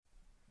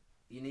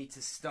you need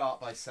to start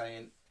by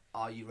saying,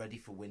 "Are you ready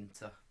for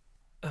winter?"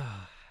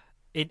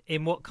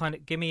 In what kind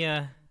of? Give me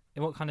in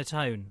what kind of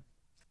tone?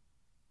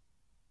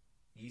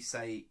 You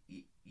say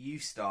you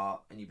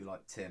start, and you be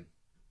like, "Tim,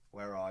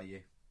 where are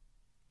you?"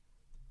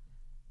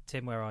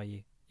 Tim, where are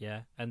you?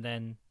 Yeah, and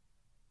then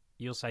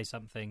you'll say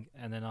something,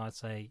 and then I'll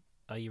say,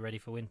 "Are you ready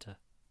for winter?"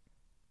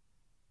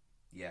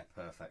 Yeah,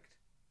 perfect.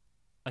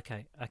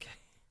 Okay.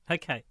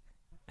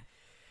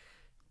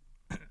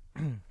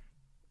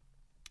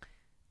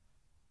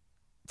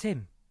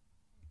 Tim,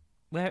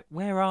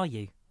 where are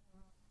you?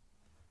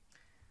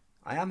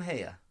 I am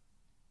here,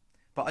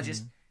 but I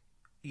just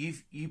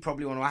you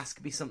probably want to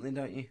ask me something,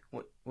 don't you?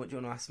 What do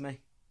you want to ask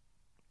me?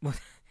 Well,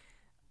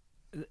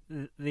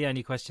 the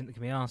only question that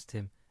can be asked,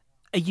 Tim.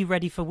 Are you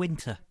ready for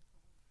winter?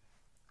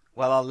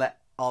 Well,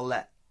 I'll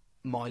let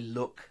my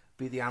luck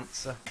be the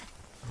answer.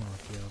 Oh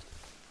God.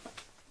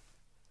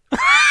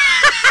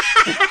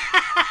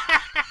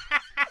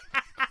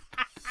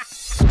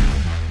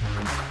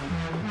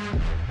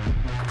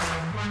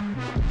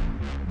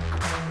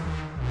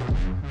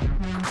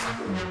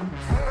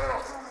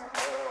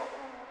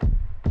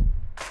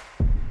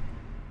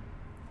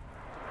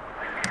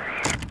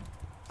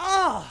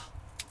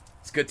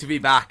 It's good to be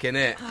back, isn't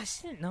it? Oh,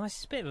 it's nice.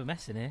 It's a bit of a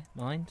mess in here,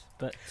 mind,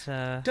 but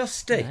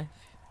Dusty. You know,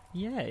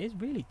 yeah, it is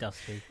really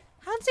dusty.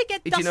 How does it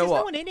get Did dusty? you know There's what?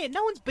 no one in here.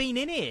 No one's been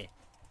in here.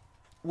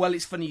 Well,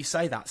 it's funny you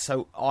say that.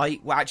 So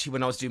actually,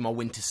 when I was doing my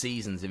winter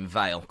seasons in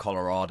Vail,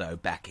 Colorado,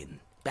 back in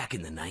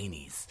the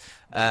 90s,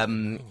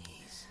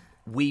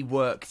 we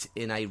worked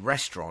in a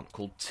restaurant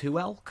called Two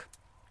Elk,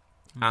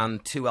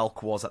 and Two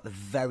Elk was at the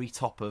very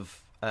top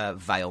of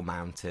Vail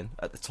Mountain,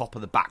 at the top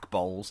of the Back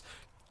Bowls,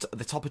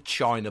 the top of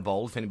China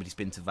Bowl. If anybody's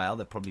been to Vail,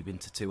 they've probably been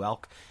to Two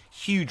Elk.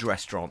 Huge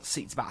restaurant,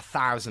 seats about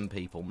 1,000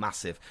 people,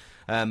 massive.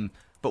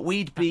 But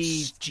we'd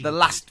be the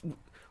last.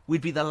 We'd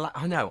be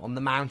I know, on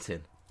the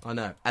mountain. I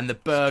know. And the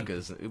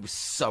burgers, it was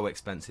so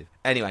expensive.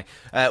 Anyway,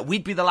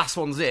 we'd be the last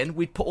ones in.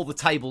 We'd put all the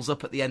tables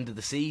up at the end of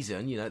the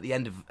season, you know, at the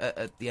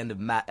end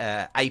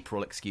of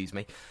April, excuse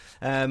me.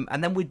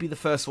 And then we'd be the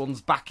first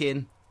ones back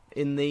in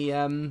the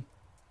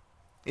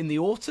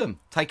autumn,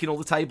 taking all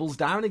the tables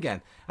down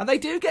again. And they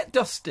do get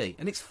dusty.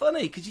 And it's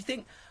funny, because you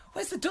think,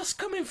 where's the dust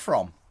coming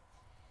from?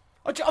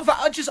 I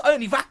just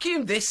only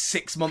vacuumed this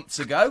 6 months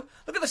ago.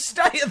 Look at the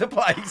state of the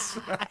place.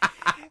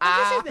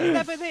 But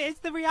it's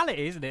the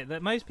reality, isn't it?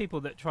 That most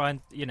people that try and,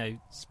 you know,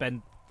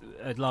 spend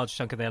a large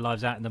chunk of their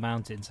lives out in the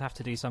mountains have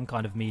to do some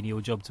kind of menial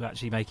job to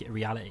actually make it a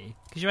reality.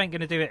 Because you ain't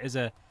going to do it as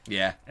a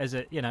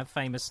you know,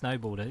 famous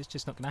snowboarder. It's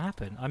just not going to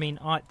happen. I mean,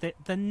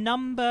 the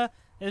number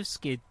of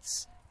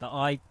skids that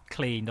I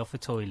cleaned off a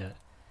toilet,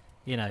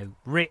 you know,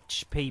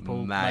 rich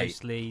people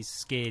mostly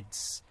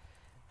skids.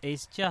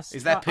 Is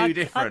there poo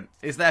different?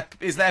 Is there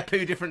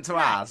poo different to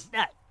ours?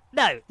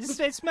 No.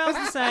 It smells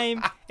the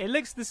same. It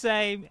looks the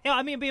same.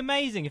 I mean, it'd be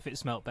amazing if it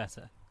smelt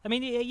better. I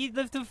mean,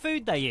 the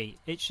food they eat,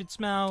 it should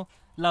smell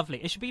lovely.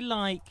 It should be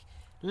like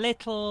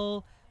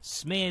little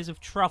smears of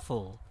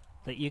truffle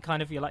that you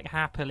like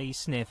happily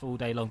sniff all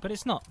day long. But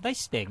it's not. They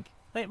stink.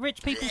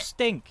 Rich people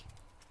stink.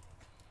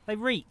 They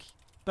reek.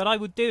 But I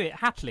would do it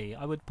happily.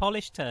 I would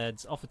polish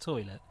turds off a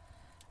toilet.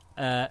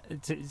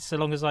 So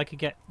long as I could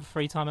get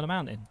free time on a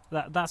mountain.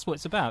 That's what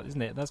it's about,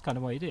 isn't it? That's kind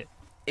of why you do it.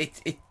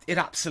 It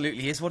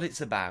absolutely is what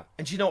it's about.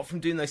 And do you know what? From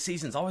doing those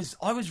seasons, I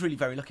was really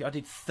very lucky. I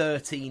did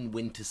 13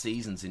 winter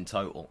seasons in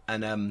total,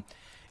 and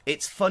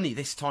it's funny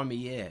this time of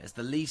year as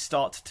the leaves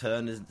start to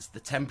turn, as the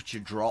temperature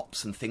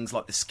drops, and things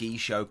like the ski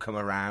show come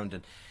around,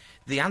 and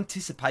the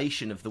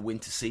anticipation of the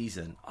winter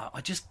season.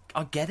 I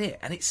get it,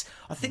 and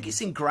I think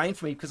it's ingrained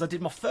for me because I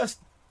did my first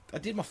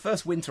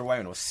winter away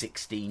when I was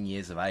 16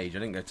 years of age. I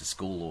didn't go to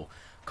school or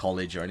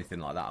college or anything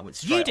like that. I went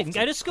straight You didn't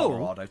go to school?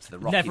 Colorado to the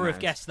Rocky Never Mountains.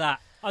 have guessed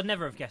that. I'd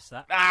never have guessed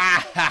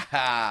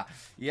that.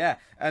 Yeah,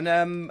 and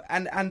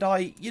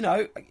I, you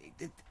know,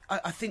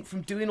 I think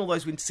from doing all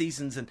those winter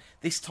seasons and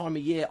this time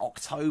of year,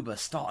 October,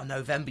 start of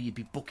November, you'd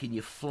be booking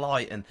your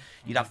flight and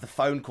you'd have the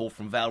phone call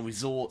from Vail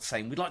Resort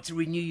saying, "We'd like to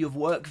renew your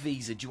work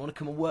visa. Do you want to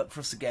come and work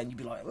for us again?" You'd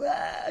be like,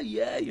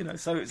 yeah, you know.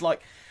 So it's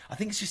like, I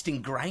think it's just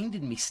ingrained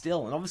in me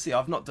still. And obviously,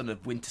 I've not done a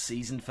winter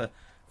season for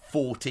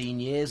 14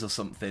 years or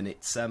something.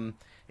 It's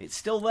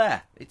still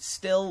there. It's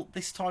still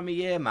this time of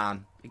year,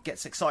 man. It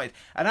gets excited.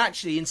 And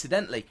actually,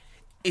 incidentally,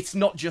 it's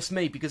not just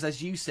me, because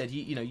as you said,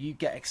 you know, you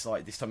get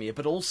excited this time of year,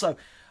 but also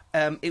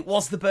it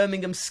was the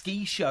Birmingham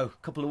Ski Show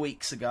a couple of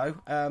weeks ago.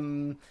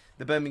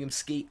 The Birmingham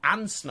Ski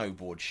and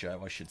Snowboard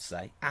Show, I should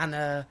say.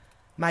 And,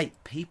 mate,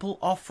 people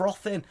are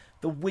frothing.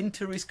 The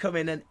winter is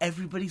coming and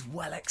everybody's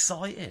well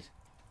excited.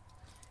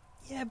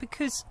 Yeah,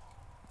 because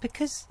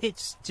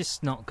it's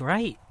just not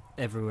great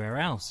everywhere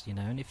else, you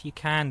know, and if you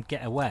can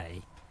get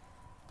away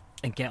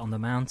and get on the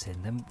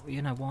mountain, then,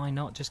 you know, why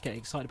not just get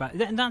excited about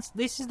it? And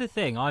this is the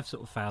thing I've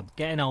sort of found,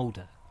 getting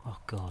older. Oh,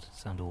 God, I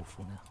sound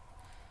awful now.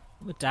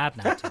 I'm a dad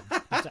now, Tim.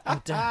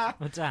 I'm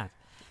a dad.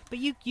 But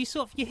you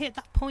hit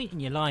that point in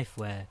your life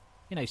where,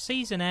 you know,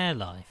 season air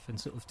life and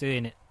sort of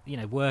doing it, you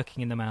know,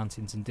 working in the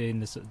mountains and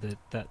doing the sort of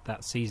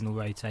that seasonal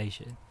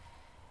rotation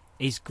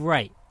is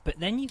great. But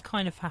then you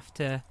kind of have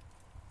to.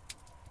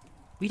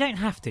 We don't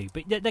have to,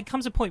 but there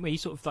comes a point where you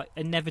sort of like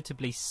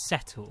inevitably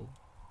settle,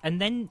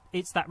 and then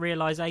it's that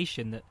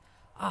realization that,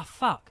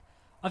 fuck,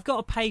 I've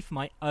got to pay for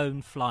my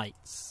own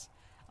flights.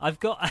 I've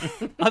got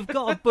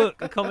to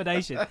book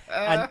accommodation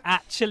and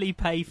actually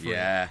pay for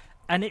it.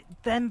 And it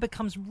then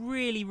becomes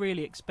really,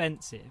 really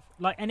expensive.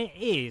 And it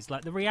is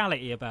the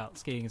reality about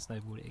skiing and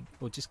snowboarding,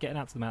 or just getting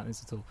out to the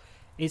mountains at all.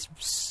 It's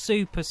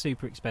super,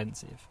 super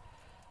expensive.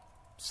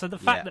 So the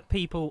fact that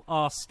people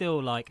are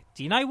still like,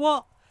 do you know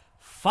what?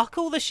 Fuck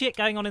all the shit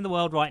going on in the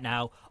world right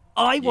now.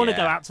 I want to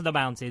go out to the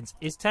mountains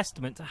is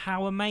testament to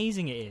how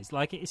amazing it is.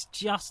 It's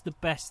just the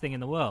best thing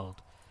in the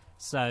world.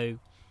 So,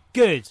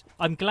 good.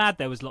 I'm glad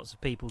there was lots of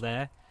people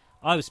there.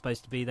 I was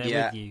supposed to be there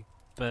with you,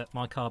 but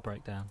my car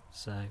broke down.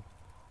 So,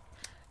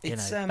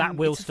 that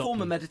will stop. It's a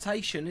form of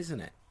meditation, isn't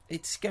it?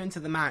 It's going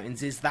to the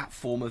mountains is that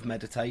form of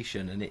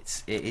meditation, and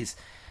it is,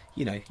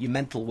 your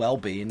mental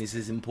well-being is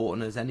as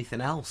important as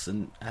anything else,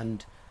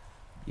 and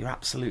you're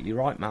absolutely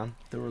right, man.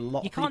 There are a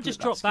lot. You can't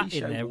just drop that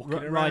in there,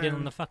 riding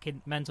on the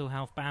fucking mental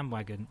health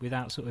bandwagon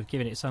without sort of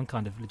giving it some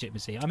kind of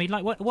legitimacy. I mean,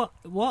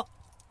 what?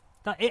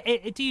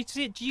 Do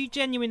you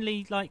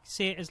genuinely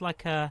see it as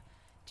do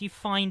you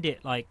find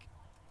it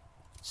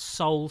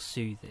soul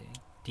soothing?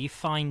 Do you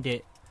find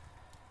it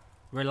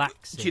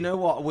relaxing? Do you know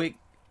what?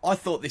 I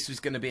thought this was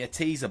going to be a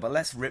teaser, but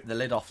let's rip the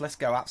lid off. Let's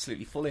go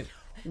absolutely full in.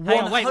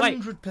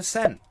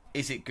 100%.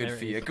 Is it good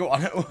for you? Go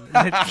on.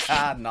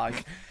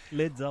 Nice.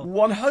 Lids on.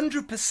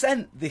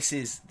 100%.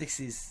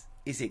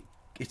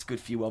 It's good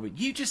for you. Well,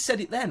 you just said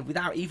it then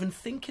without even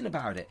thinking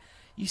about it.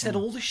 You said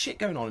all the shit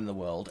going on in the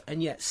world,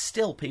 and yet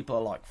still people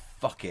are like,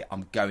 fuck it,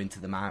 I'm going to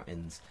the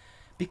mountains.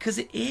 Because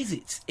it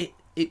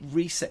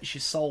resets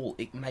your soul.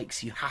 It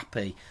makes you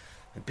happy.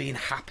 And being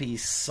happy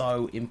is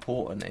so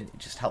important, and it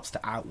just helps to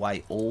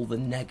outweigh all the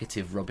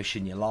negative rubbish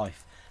in your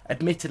life.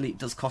 Admittedly, it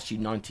does cost you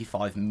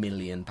 £95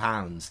 million,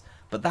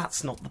 but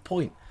that's not the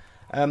point.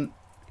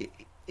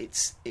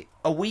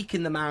 A week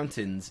in the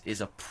mountains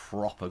is a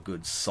proper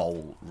good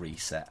soul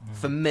reset.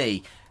 For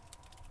me,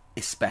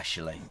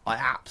 especially. I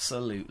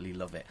absolutely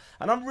love it.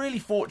 And I'm really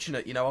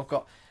fortunate, I've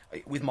got,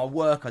 with my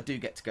work, I do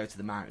get to go to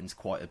the mountains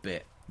quite a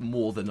bit,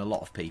 more than a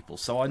lot of people.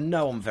 So I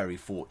know I'm very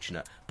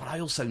fortunate, but I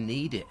also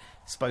need it.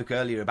 Spoke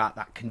earlier about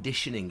that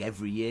conditioning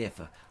every year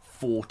for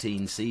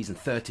 13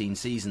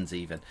 seasons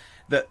even,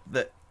 that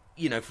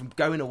from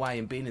going away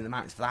and being in the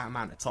mountains for that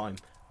amount of time,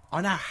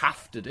 I now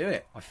have to do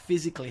it. I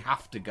physically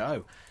have to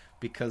go,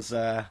 because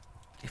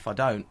if I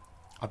don't,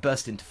 I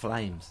burst into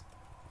flames.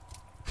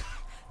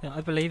 Yeah,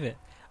 I believe it.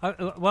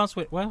 Whilst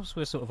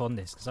we're sort of on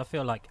this, because I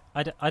feel like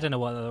I don't know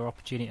what other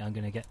opportunity I'm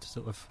going to get to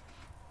sort of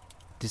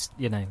just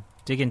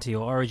dig into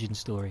your origin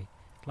story.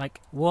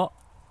 What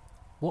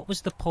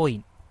was the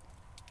point,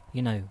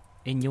 in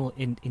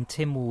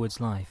Tim Woolwood's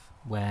life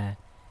where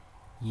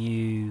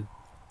you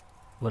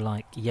were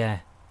like, yeah,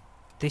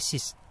 this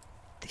is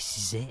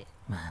it,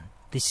 man.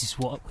 This is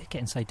what we're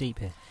getting so deep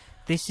here.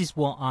 This is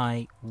what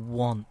I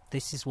want.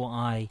 This is what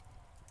I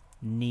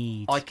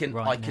need. I can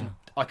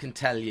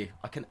tell you.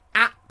 I can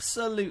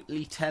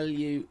absolutely tell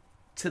you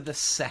to the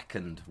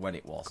second when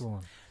it was. Go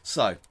on.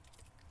 So,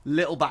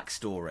 little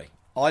backstory.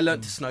 I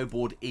learnt to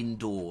snowboard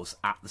indoors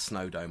at the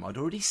Snowdome. I'd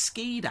already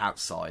skied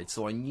outside,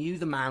 so I knew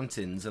the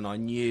mountains and I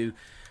knew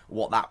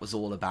what that was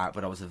all about,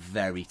 but I was a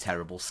very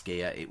terrible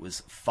skier. It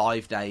was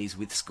 5 days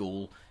with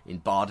school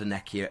in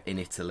Bardonecchia in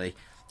Italy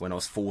when I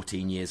was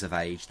 14 years of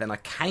age. Then I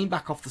came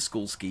back off the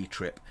school ski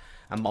trip,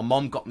 and my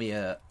mum got me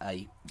got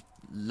me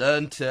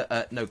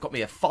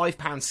a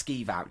 £5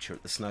 ski voucher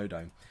at the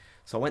Snowdome.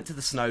 So I went to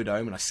the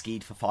Snowdome and I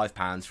skied for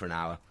 £5 for an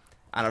hour.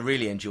 And I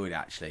really enjoyed it,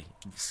 actually.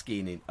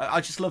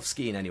 I just love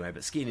skiing anyway,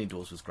 but skiing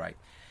indoors was great.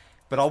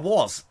 But I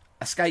was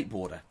a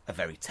skateboarder, a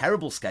very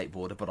terrible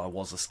skateboarder, but I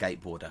was a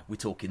skateboarder. We're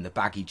talking the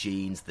baggy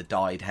jeans, the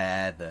dyed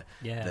hair, the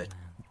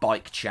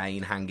bike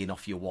chain hanging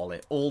off your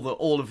wallet,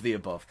 all of the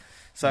above.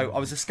 So I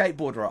was a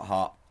skateboarder at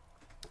heart.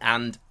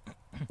 And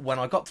when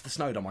I got to the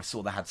Snowdome, I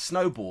saw they had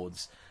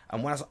snowboards.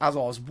 And as I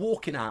was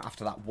walking out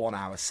after that 1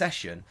 hour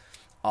session,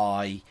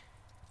 I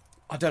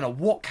don't know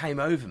what came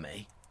over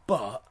me,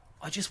 but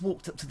I just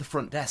walked up to the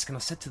front desk and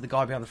I said to the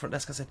guy behind the front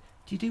desk, I said,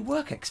 do you do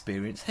work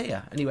experience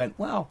here? And he went,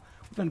 well,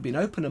 we've only been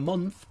open a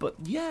month, but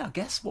yeah, I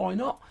guess, why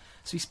not?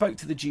 So he spoke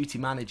to the duty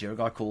manager, a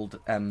guy called,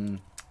 I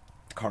can't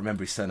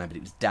remember his surname, but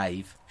it was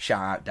Dave.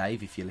 Shout out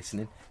Dave if you're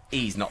listening.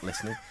 He's not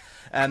listening.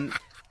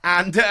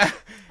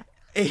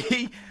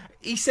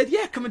 He said,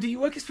 yeah, come and do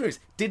your work experience.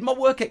 Did my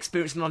work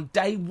experience, and on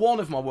day one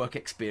of my work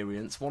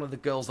experience, one of the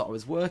girls that I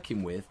was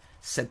working with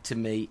said to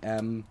me,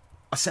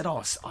 I said,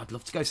 I'd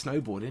love to go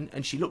snowboarding.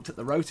 And she looked at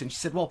the rotor and she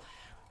said, well,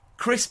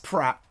 Chris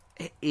Pratt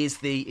is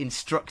the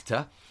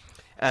instructor.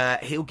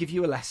 He'll give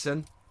you a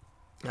lesson.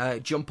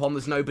 Jump on,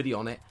 there's nobody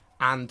on it.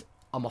 And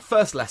on my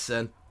first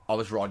lesson, I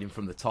was riding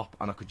from the top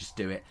and I could just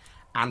do it.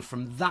 And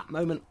from that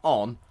moment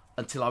on,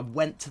 until I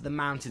went to the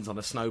mountains on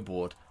a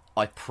snowboard,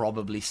 I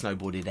probably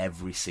snowboarded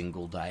every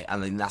single day.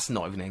 And then that's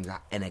not even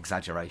an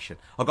exaggeration.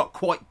 I got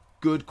quite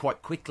good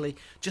quite quickly,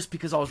 just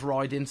because I was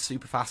riding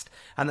super fast.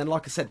 And then,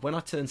 like I said, when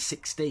I turned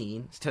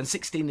 16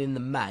 in the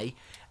May,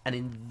 and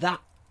in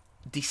that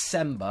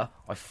December,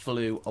 I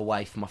flew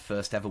away for my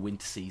first ever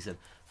winter season.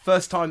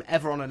 First time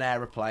ever on an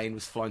aeroplane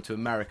was flying to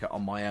America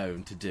on my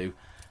own to do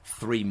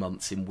 3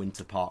 months in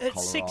Winter Park, Colorado.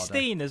 At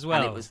 16 as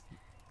well. And it was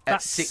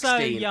That's at 16. so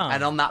young.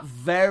 And on that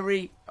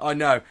very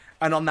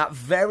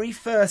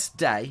first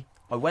day,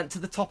 I went to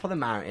the top of the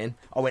mountain.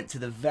 I went to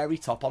the very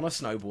top on a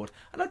snowboard.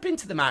 And I'd been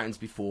to the mountains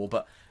before,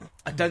 but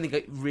I don't think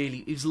it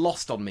was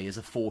lost on me as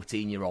a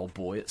 14-year-old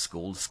boy at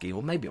school to ski,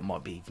 or maybe it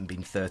might be even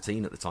been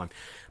 13 at the time.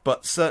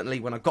 But certainly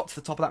when I got to the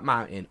top of that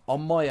mountain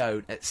on my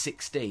own at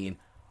 16,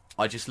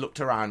 I just looked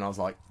around and I was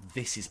like,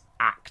 this is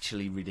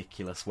actually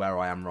ridiculous where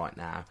I am right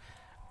now.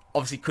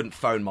 Obviously couldn't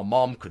phone my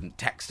mom, couldn't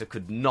text her,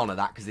 could none of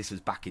that, because this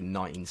was back in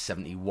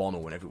 1971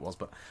 or whatever it was.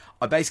 But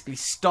I basically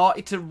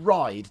started to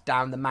ride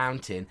down the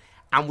mountain,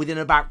 and within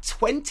about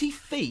 20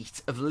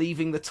 feet of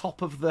leaving the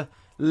top of the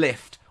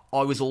lift,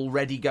 I was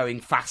already going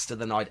faster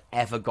than I'd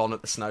ever gone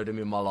at the Snowdome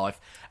in my life.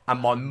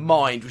 And my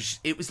mind was,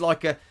 it was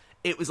like a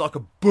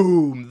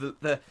boom.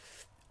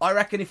 I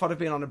reckon if I'd have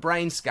been on a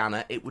brain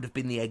scanner, it would have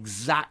been the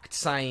exact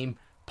same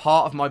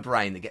part of my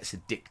brain that gets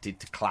addicted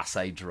to Class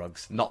A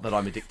drugs. Not that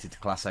I'm addicted to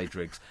Class A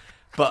drugs,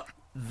 but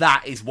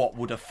that is what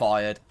would have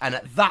fired. And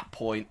at that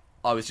point,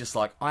 I was just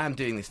like, I am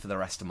doing this for the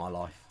rest of my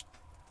life.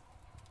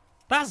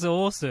 That's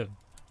awesome.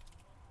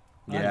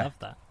 Yeah. I love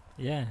that.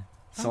 Yeah.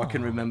 So I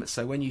can remember.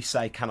 So when you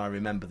say, "Can I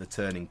remember the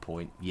turning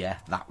point?" Yeah,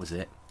 that was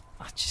it.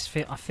 I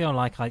feel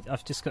like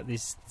I've just got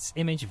this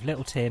image of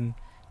little Tim,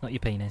 not your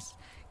penis,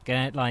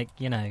 going to that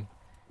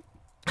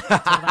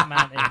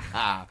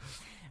mountain.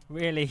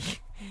 Really,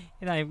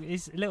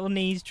 his little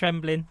knees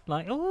trembling,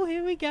 like, oh,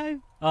 here we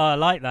go. Oh, I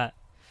like that.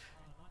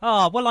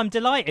 Oh, well, I'm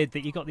delighted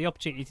that you got the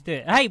opportunity to do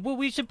it. Hey, well,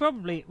 we should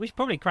probably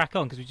crack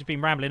on because we've just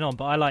been rambling on,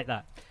 but I like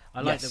that.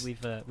 I like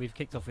that we've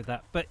kicked off with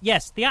that. But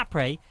yes, the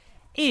après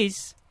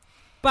is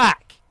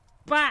back.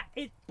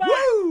 It's back.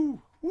 Woo!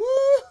 Woo!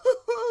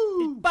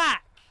 It's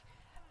back.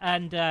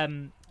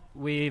 And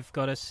we've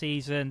got a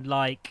season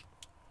like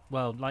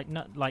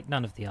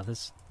none of the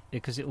others,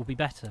 because it will be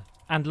better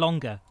and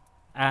longer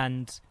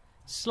and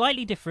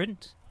slightly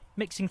different,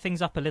 mixing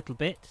things up a little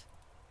bit.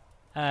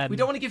 We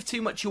don't want to give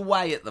too much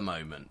away at the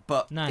moment,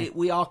 but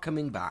we are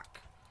coming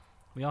back.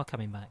 We are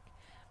coming back.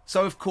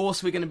 So, of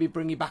course, we're going to be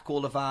bringing back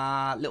all of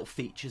our little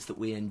features that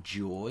we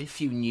enjoy, a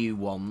few new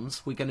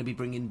ones. We're going to be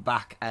bringing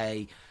back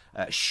a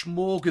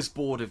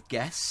smorgasbord of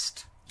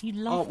guests. You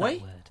love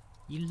that word.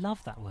 You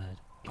love that word.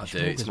 I do.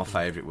 It's my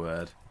favourite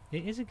word.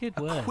 It is a good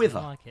word. Quiver.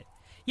 I like it.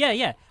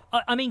 Yeah.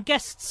 I mean,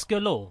 guests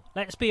galore.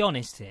 Let's be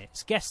honest here.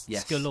 It's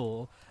guests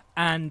galore.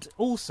 And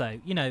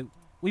also,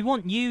 we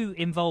want you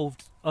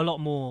involved a lot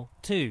more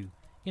too.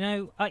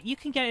 You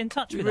can get in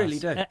touch with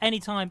us at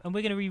any time, and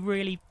we're going to be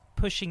really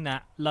pushing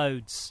that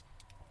loads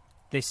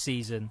this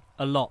season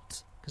a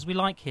lot, because we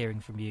like hearing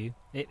from you.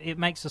 It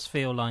makes us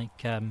feel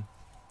like what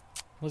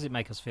does it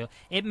make us feel?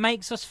 It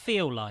makes us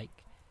feel like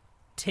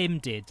Tim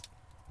did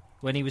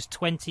when he was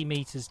 20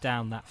 metres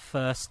down that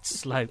first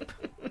slope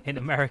in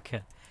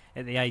America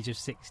at the age of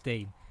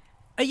 16.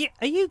 Are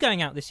you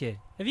going out this year?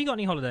 Have you got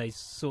any holidays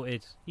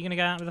sorted? You going to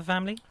go out with the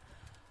family?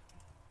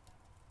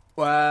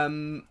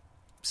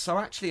 So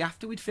actually,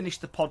 after we'd finished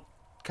the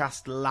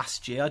podcast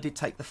last year, I did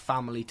take the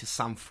family to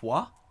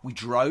Saint-Foy. We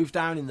drove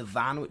down in the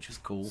van, which was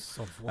cool.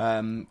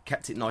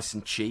 Kept it nice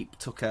and cheap.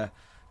 Took a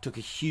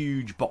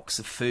huge box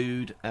of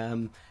food,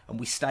 and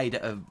we stayed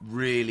at a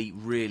really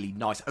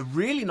nice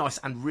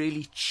and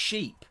really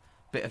cheap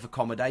bit of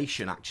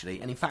accommodation,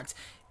 actually. And in fact,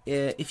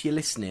 if you're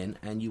listening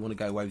and you want to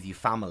go away with your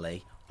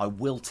family, I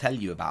will tell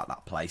you about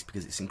that place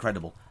because it's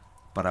incredible.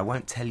 But I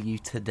won't tell you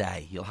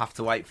today. You'll have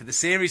to wait for the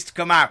series to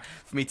come out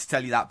for me to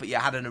tell you that. But yeah,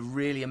 I had a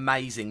really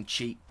amazing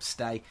cheap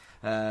stay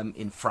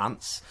in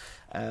France.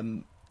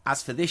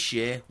 As for this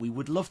year, we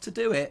would love to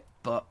do it,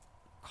 but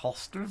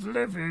cost of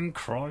living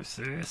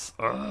crisis.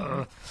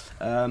 I'm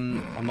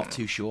not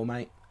too sure,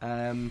 mate.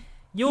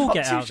 You'll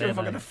get out there. If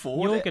I can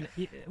afford it.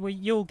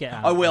 You'll get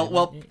out. I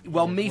will.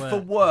 Well, me for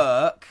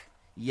work.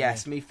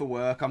 Yes, me for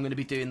work. I'm going to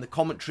be doing the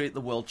commentary at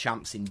the World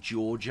Champs in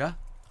Georgia.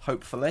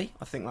 Hopefully,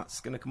 I think that's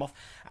going to come off.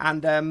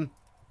 And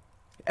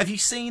have you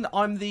seen?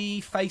 I'm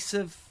the face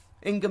of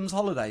Ingham's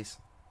Holidays.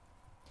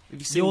 Have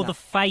you seen? You're the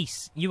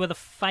face. You are the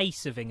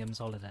face of Ingham's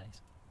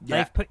Holidays. Yeah.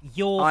 They've put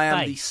your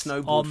face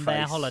on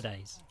their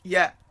holidays.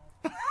 Yeah.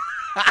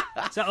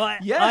 So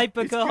I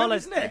book a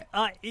holiday.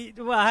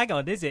 Well, hang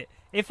on, is it?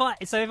 If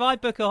I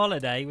book a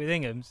holiday with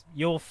Ingham's,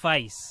 your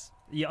face.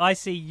 I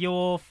see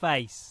your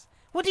face.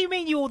 What do you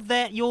mean you're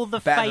there? You're the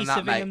face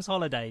of Ingham's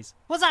Holidays.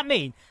 What does that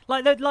mean?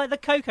 Like the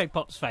Cocoa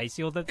Pops face?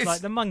 You're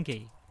like the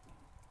monkey.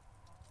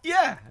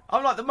 Yeah,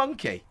 I'm like the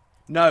monkey.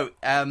 No,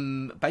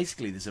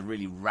 basically there's a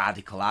really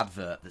radical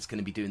advert that's going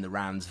to be doing the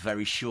rounds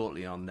very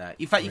shortly on there.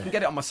 In fact, you can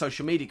get it on my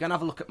social media. Go and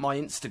have a look at my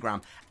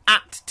Instagram,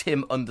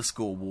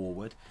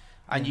 @Tim_Warwood,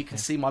 and you can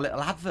see my little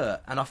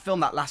advert. And I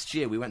filmed that last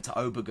year. We went to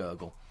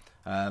Obergurgl.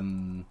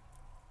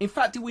 In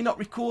fact, did we not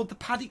record the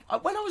Paddy...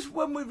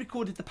 When we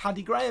recorded the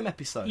Paddy Graham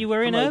episode? You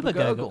were in from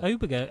Obergurgle.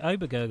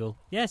 Obergurgle.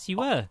 Yes, you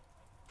were.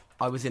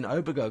 I was in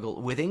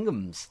Obergurgle with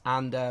Inghams,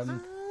 and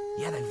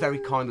they very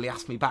kindly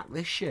asked me back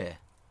this year.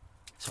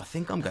 So I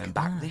think I'm going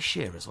back this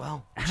year as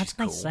well. How did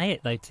they say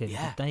it though, Tim?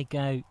 Yeah.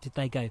 Did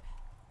they go,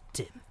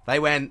 Tim? They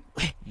went,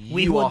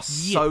 you are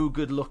so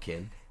good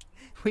looking.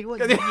 We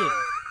want you.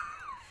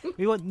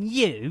 We want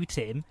you,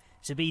 Tim,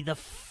 to be the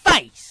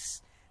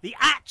face, the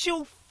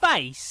actual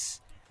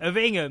face of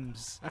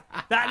Inghams.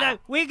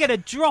 We're going to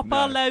drop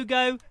our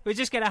logo. We're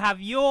just going to have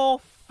your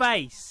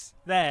face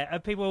there,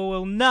 and people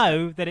will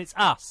know that it's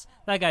us.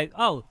 They go,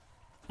 oh,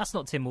 that's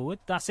not Tim Woolwood,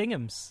 that's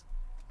Inghams.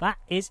 That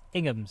is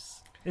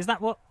Inghams. Is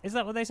that what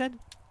they said?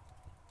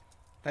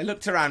 They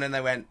looked around and they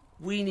went,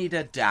 we need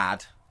a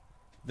dad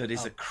that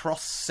is a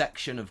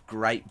cross-section of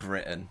Great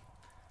Britain,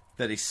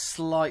 that is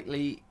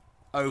slightly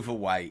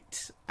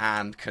overweight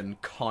and can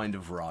kind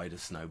of ride a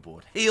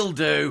snowboard. He'll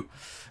do.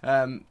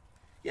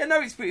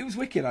 It was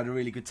wicked. I had a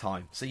really good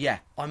time. So yeah,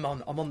 I'm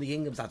on the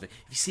Inghams advert.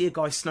 If you see a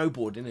guy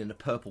snowboarding in a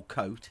purple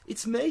coat,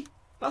 it's me.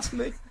 That's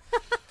me.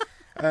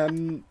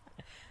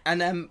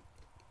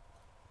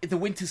 The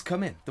winter's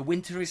coming. The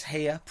winter is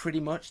here, pretty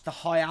much. The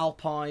high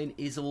alpine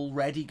is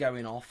already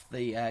going off.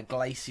 The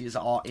glaciers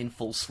are in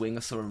full swing.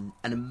 I saw an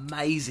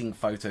amazing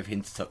photo of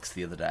Hintertux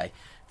the other day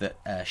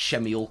that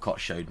Shemi Alcott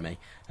showed me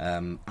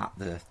at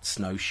the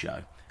snow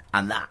show,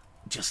 and that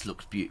just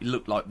looked beautiful. It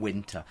looked like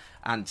winter.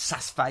 And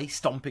Saas-Fee,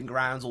 stomping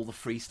grounds, all the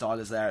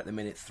freestylers there at the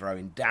minute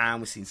throwing down.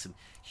 We've seen some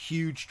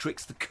huge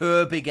tricks. The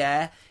Kerr Big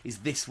Air is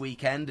this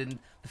weekend, and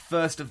the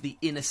first of the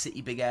Inner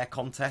City Big Air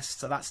contests,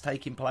 so that's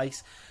taking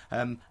place.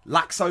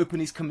 Lax Open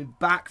is coming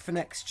back for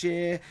next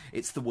year.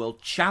 It's the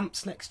World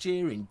Champs next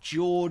year in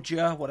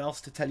Georgia. What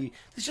else to tell you?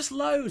 There's just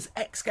loads.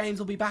 X Games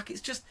will be back.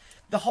 It's just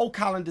the whole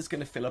calendar's going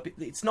to fill up.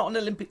 It's not an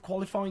Olympic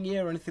qualifying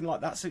year or anything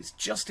like that, so it's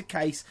just a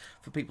case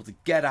for people to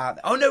get out.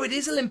 Oh no, it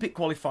is Olympic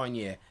qualifying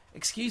year.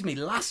 Excuse me,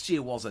 last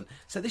year wasn't.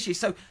 So this year,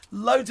 so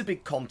loads of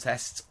big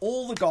contests.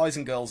 All the guys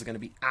and girls are going to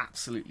be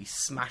absolutely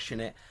smashing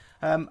it.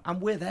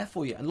 And we're there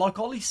for you. And like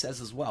Ollie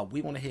says as well,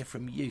 we want to hear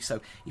from you.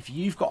 So if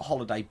you've got a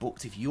holiday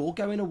booked, if you're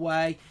going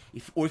away,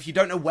 or if you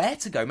don't know where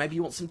to go, maybe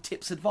you want some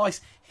tips, advice,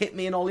 hit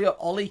me and Ollie up.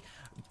 Ollie,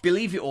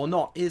 believe it or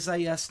not, is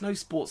a snow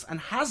sports and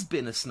has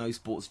been a snow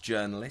sports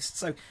journalist.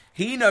 So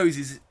he knows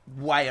his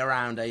way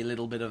around a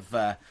little bit of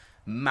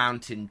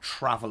mountain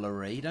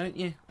travellery, don't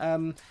you?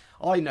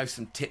 I know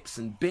some tips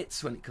and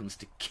bits when it comes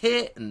to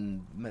kit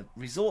and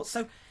resorts.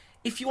 So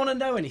if you want to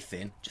know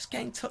anything, just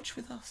get in touch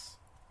with us.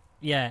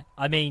 Yeah,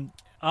 I mean,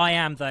 I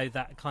am though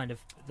that kind of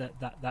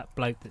that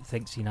bloke that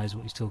thinks he knows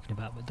what he's talking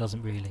about but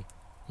doesn't really,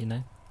 you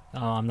know.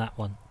 Oh, I'm that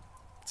one.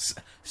 So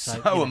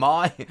am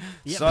I.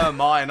 Yep. So am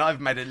I, and I've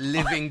made a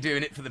living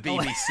doing it for the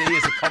BBC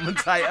as a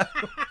commentator.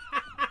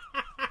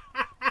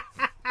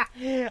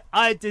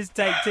 I just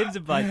take Tim's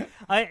advice.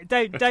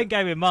 Don't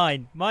go with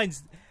mine.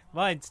 Mine's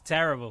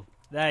terrible.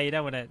 No, you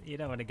don't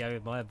want to go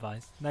with my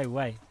advice. No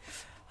way.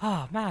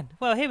 Oh man.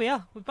 Well, here we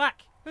are. We're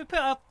back. We put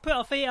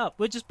our feet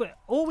up.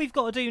 All we've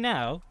got to do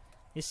now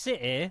is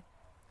sit here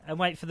and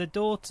wait for the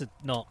door to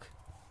knock.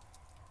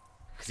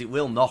 Because it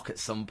will knock at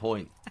some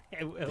point.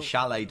 It will. The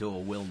chalet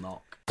door will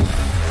knock.